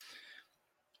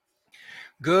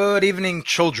Good evening,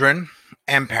 children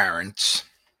and parents.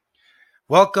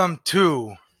 Welcome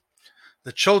to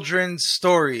the Children's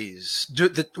Stories.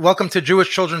 Welcome to Jewish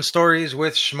Children's Stories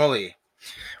with Shmuley.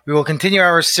 We will continue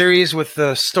our series with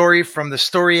the story from the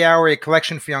Story Hour, a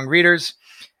collection for young readers,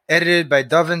 edited by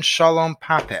Dovin Shalom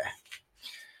Pape.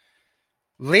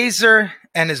 Lazer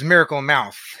and His Miracle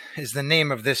Mouth is the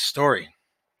name of this story.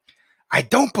 I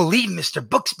don't believe Mr.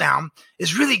 Buxbaum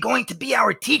is really going to be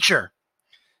our teacher.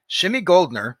 Shimmy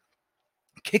Goldner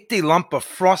kicked a lump of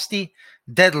frosty,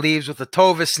 dead leaves with the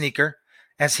toe of his sneaker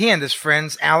as he and his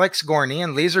friends Alex Gorney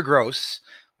and Lazer Gross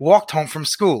walked home from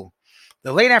school.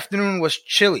 The late afternoon was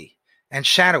chilly and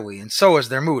shadowy, and so was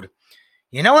their mood.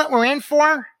 You know what we're in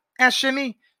for? Asked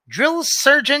Shimmy. Drill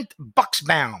Sergeant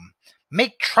Buxbaum.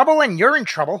 Make trouble and you're in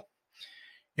trouble.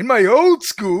 In my old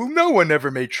school, no one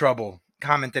ever made trouble,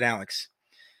 commented Alex.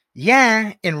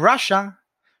 Yeah, in Russia,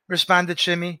 responded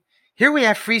Shimmy. Here we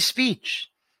have free speech.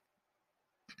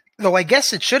 Though I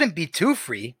guess it shouldn't be too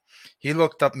free. He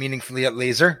looked up meaningfully at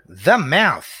Lazer. The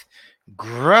mouth.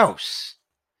 Gross.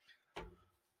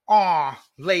 Aw,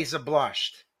 Lazer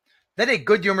blushed. Then a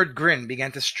good-humored grin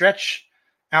began to stretch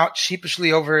out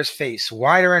sheepishly over his face,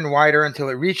 wider and wider until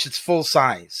it reached its full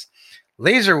size.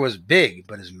 Lazer was big,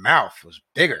 but his mouth was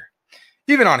bigger.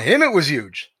 Even on him it was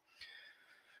huge.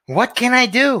 What can I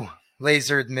do?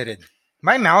 Lazer admitted.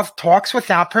 My mouth talks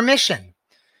without permission.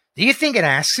 Do you think it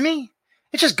asks me?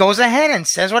 It just goes ahead and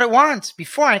says what it wants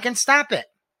before I can stop it.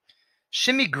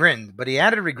 Shimmy grinned, but he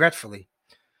added regretfully,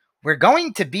 We're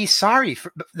going to be sorry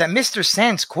that Mr.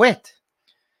 Sands quit.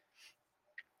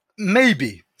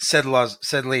 Maybe, said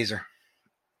Lazer.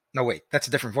 No, wait, that's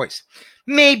a different voice.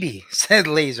 Maybe, said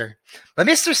Lazer. But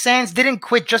Mr. Sands didn't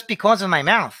quit just because of my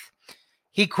mouth.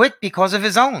 He quit because of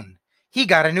his own. He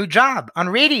got a new job on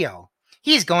radio.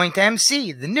 He's going to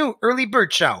MC the new early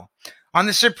bird show on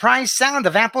the surprise sound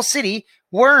of Apple City,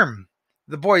 Worm.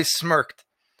 The boys smirked.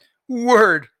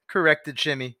 Word, corrected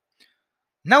Shimmy.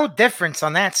 No difference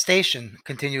on that station,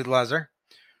 continued Lazer.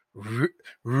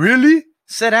 Really?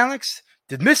 Said Alex.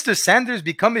 Did Mr. Sanders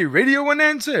become a radio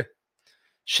announcer?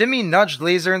 Shimmy nudged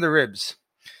Lazer in the ribs.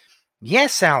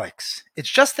 Yes, Alex.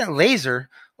 It's just that Lazer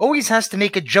always has to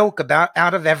make a joke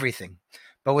out of everything.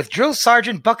 But with Drill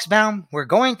Sergeant Buxbaum, we're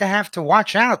going to have to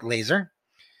watch out, Lazer.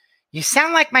 You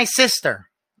sound like my sister,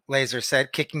 Lazer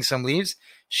said, kicking some leaves.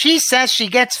 She says she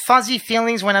gets fuzzy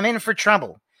feelings when I'm in for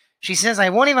trouble. She says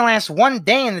I won't even last one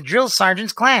day in the drill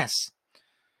sergeant's class.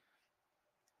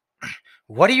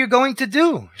 What are you going to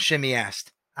do? Shimmy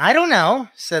asked. I don't know,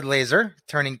 said Lazer,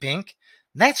 turning pink.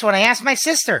 That's what I asked my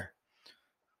sister.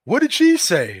 What did she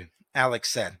say?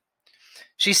 Alex said.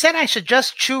 She said I should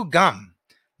just chew gum.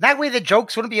 That way the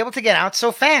jokes wouldn't be able to get out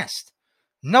so fast.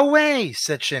 No way,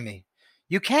 said Shimmy.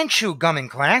 You can't chew gum in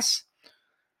class.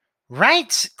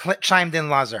 Right, chimed in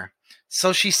Lazer.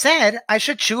 So she said I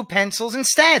should chew pencils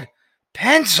instead.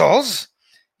 Pencils?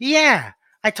 Yeah,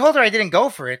 I told her I didn't go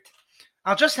for it.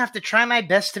 I'll just have to try my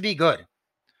best to be good.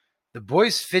 The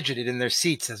boys fidgeted in their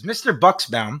seats as Mr.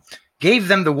 Buxbaum gave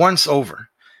them the once-over.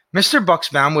 Mr.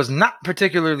 Buxbaum was not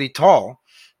particularly tall,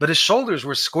 but his shoulders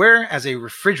were square as a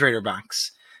refrigerator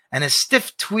box, and his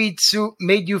stiff tweed suit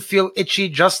made you feel itchy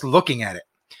just looking at it.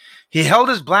 He held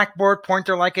his blackboard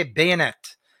pointer like a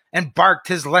bayonet and barked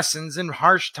his lessons in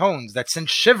harsh tones that sent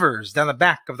shivers down the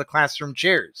back of the classroom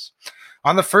chairs.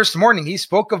 On the first morning, he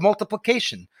spoke of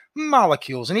multiplication,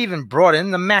 molecules, and even brought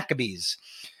in the Maccabees.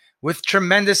 With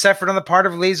tremendous effort on the part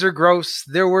of Lazer Gross,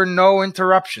 there were no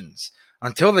interruptions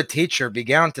until the teacher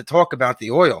began to talk about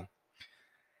the oil.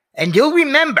 And you'll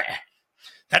remember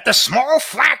that the small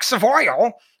flax of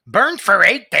oil burned for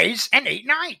 8 days and 8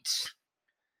 nights.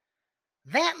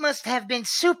 That must have been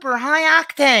super high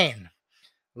octane.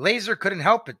 Lazer couldn't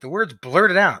help it. The words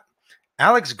blurted out.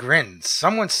 Alex grinned.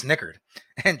 Someone snickered.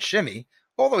 And Shimmy,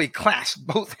 although he clasped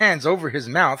both hands over his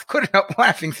mouth, couldn't help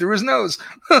laughing through his nose.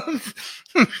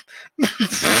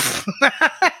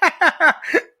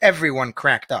 Everyone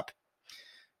cracked up.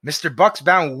 Mr.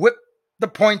 Buxbaum whipped the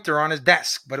pointer on his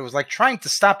desk, but it was like trying to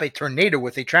stop a tornado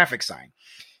with a traffic sign.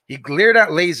 He glared at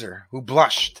Lazer, who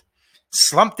blushed,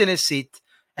 slumped in his seat,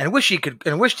 and wished he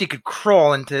could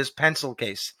crawl into his pencil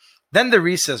case. Then the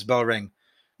recess bell rang.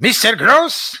 Mr.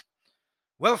 Gross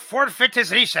will forfeit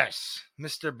his recess,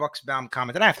 Mr. Buxbaum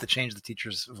commented. I have to change the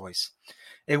teacher's voice.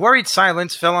 A worried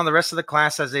silence fell on the rest of the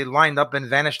class as they lined up and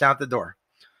vanished out the door.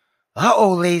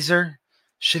 Uh-oh, Lazer,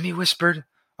 Shimmy whispered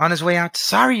on his way out.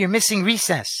 Sorry you're missing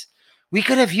recess. We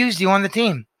could have used you on the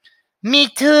team. Me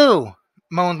too,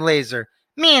 moaned Lazer.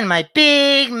 Me and my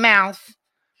big mouth.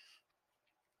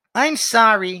 I'm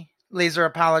sorry, Lazer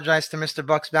apologized to Mr.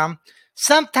 Buxbaum.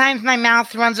 Sometimes my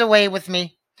mouth runs away with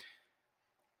me.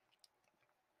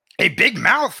 A big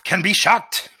mouth can be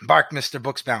shut, barked Mr.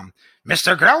 Buxbaum.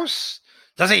 Mr. Gross,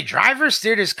 does a driver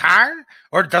steer his car,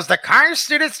 or does the car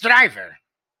steer its driver?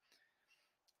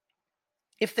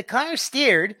 If the car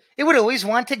steered, it would always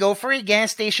want to go for a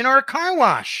gas station or a car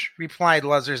wash, replied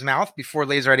Lazer's mouth before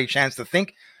Lazer had a chance to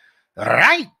think.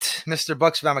 Right, Mr.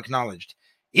 Buxbaum acknowledged.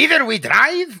 Either we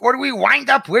drive, or we wind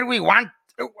up where we want,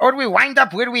 or we wind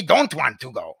up where we don't want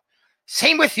to go.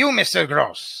 Same with you, Mr.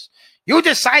 Gross. You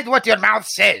decide what your mouth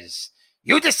says.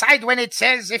 You decide when it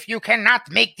says if you cannot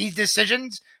make these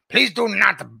decisions, please do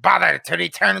not bother to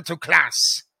return to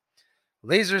class.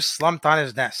 Lazer slumped on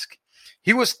his desk.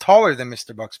 He was taller than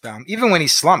Mr. Buxbaum, even when he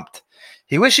slumped.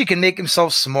 He wished he could make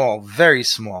himself small, very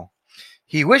small.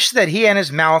 He wished that he and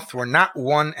his mouth were not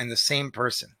one and the same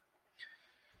person.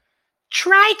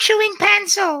 Try chewing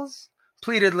pencils,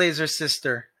 pleaded Lazer's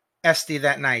sister, Esty,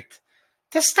 that night.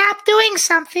 To stop doing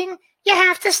something, you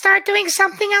have to start doing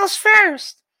something else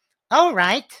first. All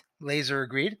right, Lazer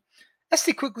agreed.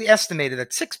 Esty quickly estimated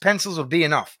that 6 pencils would be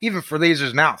enough, even for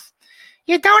Lazer's mouth.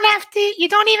 You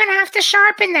don't even have to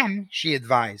sharpen them, she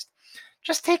advised.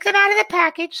 Just take them out of the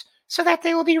package so that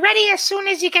they will be ready as soon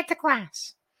as you get to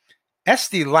class.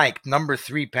 Esty liked number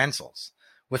 3 pencils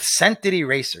with scented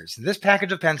erasers. In this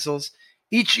package of pencils,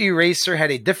 each eraser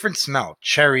had a different smell: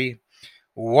 cherry,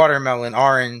 watermelon,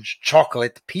 orange,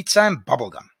 chocolate, pizza, and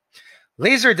bubblegum.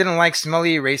 Lazer didn't like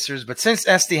smelly erasers, but since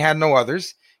Esty had no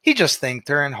others, he just thanked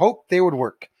her and hoped they would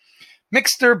work.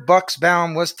 Mr.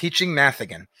 Buxbaum was teaching math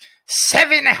again.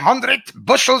 700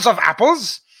 bushels of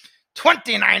apples,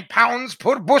 29 pounds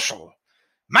per bushel,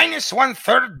 minus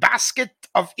 1/3 basket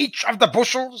of each of the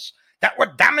bushels that were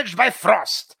damaged by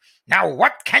frost. Now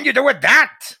what can you do with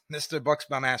that? Mr.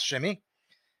 Buxbaum asked Shimmy.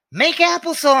 Make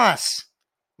applesauce,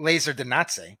 Lazer did not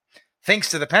say, thanks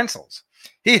to the pencils.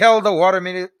 He held the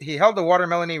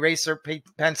watermelon eraser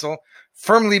pencil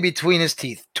firmly between his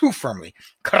teeth, too firmly.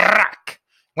 Crack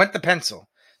went the pencil.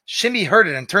 Shimmy heard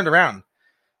it and turned around.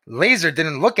 Lazer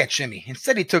didn't look at Shimmy.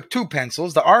 Instead, he took 2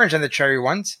 pencils, the orange and the cherry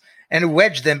ones, and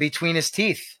wedged them between his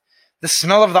teeth. The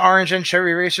smell of the orange and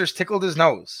cherry erasers tickled his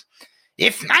nose.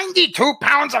 If 92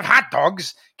 pounds of hot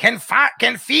dogs can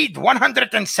feed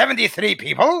 173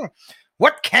 people,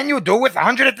 what can you do with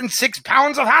 106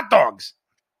 pounds of hot dogs?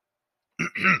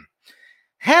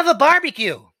 Have a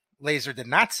barbecue, Lazer did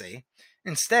not say.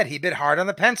 Instead, he bit hard on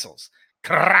the pencils.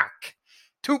 Crack!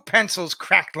 2 pencils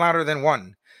cracked louder than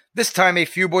one. This time a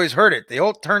few boys heard it. They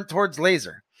all turned towards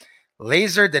Lazer.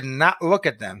 Lazer did not look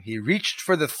at them. He reached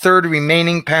for the 3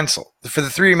 remaining pencils.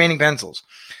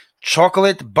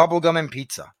 Chocolate, bubblegum, and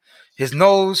pizza. His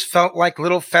nose felt like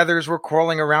little feathers were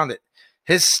crawling around it.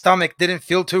 His stomach didn't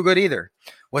feel too good either.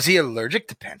 Was he allergic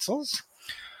to pencils?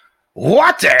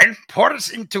 Water pours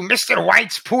into Mr.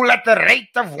 White's pool at the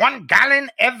rate of 1 gallon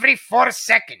every 4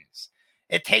 seconds.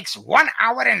 It takes 1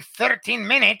 hour and 13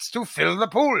 minutes to fill the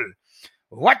pool.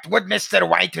 What would Mr.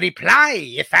 White reply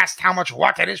if asked how much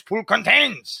water his pool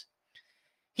contains?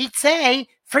 He'd say,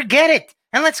 forget it,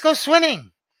 and let's go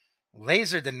swimming.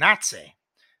 Lazer did not say.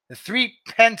 The 3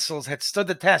 pencils had stood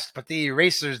the test, but the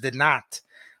erasers did not.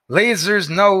 Lazer's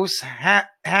nose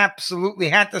absolutely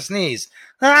had to sneeze.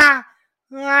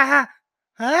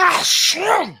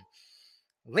 Shoo!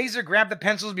 Lazer grabbed the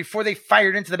pencils before they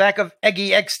fired into the back of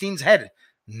Eggy Eggstein's head.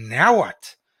 Now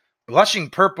what? Blushing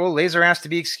purple, Lazer asked to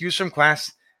be excused from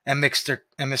class, and Mr.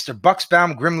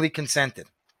 Buxbaum grimly consented.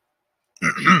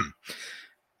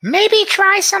 Maybe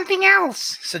try something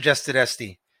else, suggested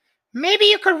Esty. Maybe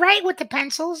you could write with the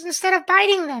pencils instead of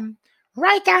biting them.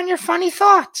 Write down your funny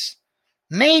thoughts.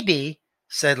 Maybe,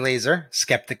 said Lazer,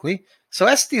 skeptically. So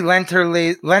Esty lent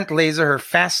Lazer her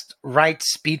Fast Write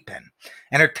speed pen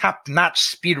and her top-notch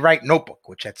Speed Write notebook,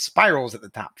 which had spirals at the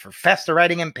top for faster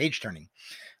writing and page turning.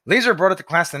 Lazer brought it to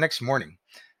class the next morning.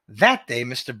 That day,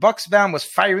 Mr. Buxbaum was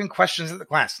firing questions at the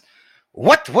class.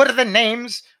 What were the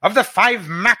names of the 5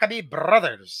 Maccabee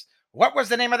brothers? What was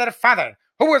the name of their father?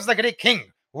 Who was the great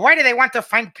king? Why did they want to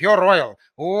find pure oil?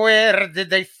 Where did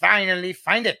they finally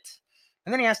find it?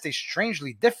 And then he asked a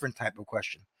strangely different type of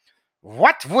question.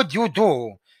 What would you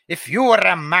do if you were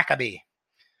a Maccabee?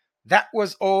 That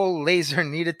was all Lazer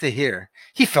needed to hear.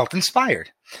 He felt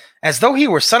inspired. As though he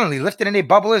were suddenly lifted in a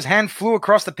bubble, his hand flew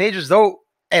across the page as though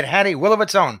it had a will of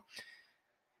its own.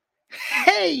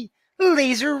 Hey,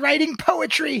 Lazer writing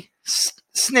poetry,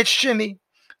 snitched Shimmy.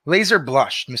 Lazer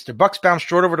blushed. Mr. Buxbaum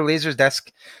strode over to Lazer's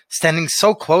desk, standing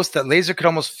so close that Lazer could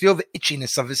almost feel the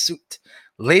itchiness of his suit.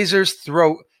 Lazer's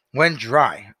throat went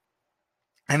dry,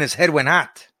 and his head went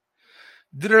hot.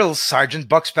 Drill Sergeant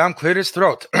Buxbaum cleared his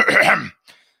throat.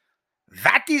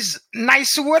 That is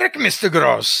nice work, Mr.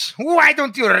 Gross. Why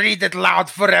don't you read it loud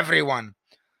for everyone?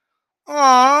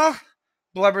 Aw,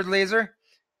 blubbered Lazer.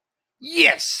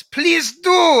 Yes, please do,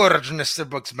 urged Mr.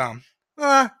 Buxbaum.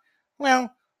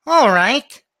 Well, all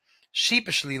right.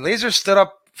 Sheepishly, Lazer stood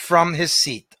up from his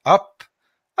seat. Up,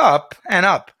 and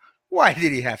up. Why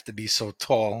did he have to be so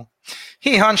tall?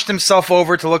 He hunched himself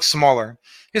over to look smaller.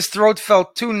 His throat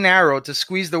felt too narrow to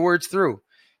squeeze the words through.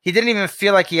 He didn't even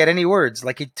feel like he had any words,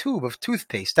 like a tube of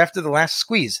toothpaste after the last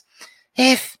squeeze.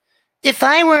 If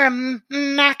I were a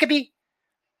Maccabee...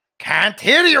 Can't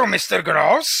hear you, Mr.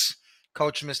 Gross,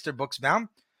 coached Mr. Buxbaum.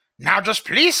 Now just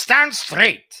please stand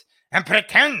straight and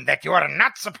pretend that you are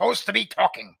not supposed to be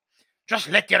talking. Just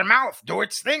let your mouth do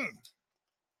its thing.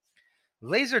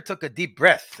 Lazer took a deep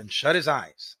breath and shut his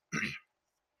eyes.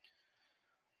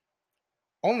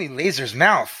 Only Lazer's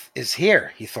mouth is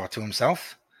here, he thought to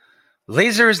himself.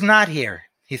 Lazer is not here,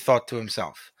 he thought to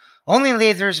himself. Only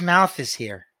Lazer's mouth is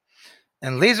here.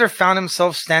 And Lazer found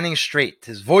himself standing straight,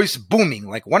 his voice booming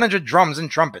like 100 drums and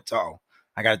trumpets. Uh-oh,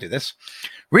 I gotta do this.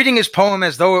 Reading his poem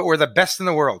as though it were the best in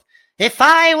the world. If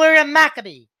I were a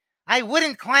Maccabee, I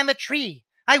wouldn't climb a tree.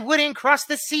 I wouldn't cross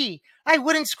the sea. I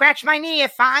wouldn't scratch my knee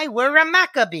if I were a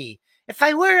Maccabee. If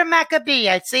I were a Maccabee,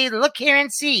 I'd say, look here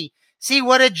and see. See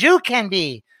what a Jew can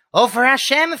be. Oh, for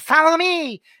Hashem, follow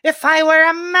me. If I were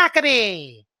a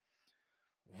Maccabee.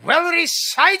 Well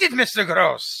recited, Mr.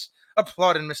 Gross,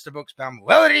 applauded Mr. Buxbaum.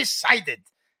 Well recited.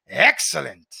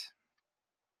 Excellent.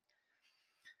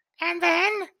 And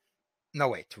then? No,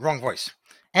 wait, wrong voice.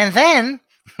 And then,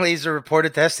 Lazer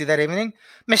reported to Esty that evening,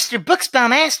 Mr.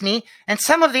 Buxbaum asked me and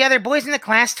some of the other boys in the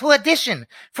class to audition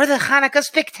for the Hanukkah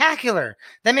Spectacular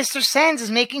that Mr. Sands is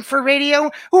making for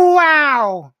radio.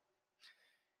 Wow!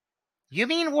 You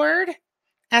mean Word?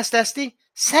 Asked Esty.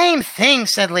 Same thing,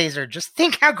 said Lazer. Just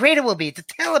think how great it will be to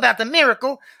tell about the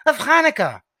miracle of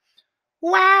Hanukkah.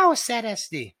 Wow, said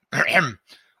Esty.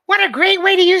 What a great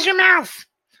way to use your mouth.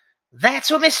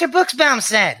 That's what Mr. Buxbaum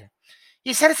said.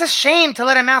 He said it's a shame to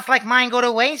let a mouth like mine go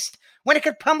to waste when it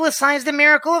could publicize the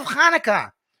miracle of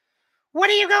Hanukkah. What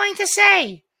are you going to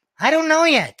say? I don't know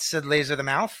yet, said Lazer the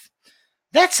Mouth.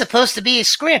 That's supposed to be a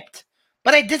script,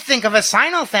 but I did think of a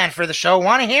sign-off ad for the show.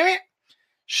 Want to hear it?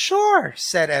 Sure,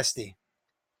 said Esty.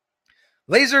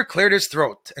 Lazer cleared his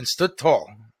throat and stood tall.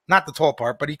 Not the tall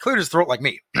part, but he cleared his throat like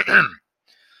me.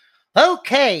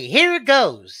 Okay, here it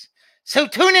goes. So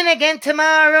tune in again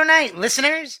tomorrow night,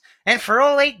 listeners. And for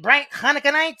all 8 bright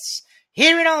Hanukkah nights,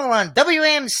 hear it all on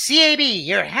WMCAB,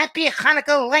 your happy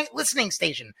Hanukkah light listening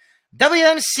station.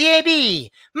 WMCAB,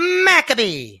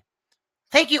 Maccabee.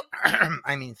 Thank you.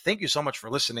 Thank you so much for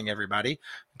listening, everybody,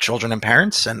 children and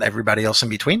parents, and everybody else in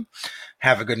between.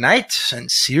 Have a good night,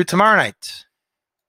 and see you tomorrow night.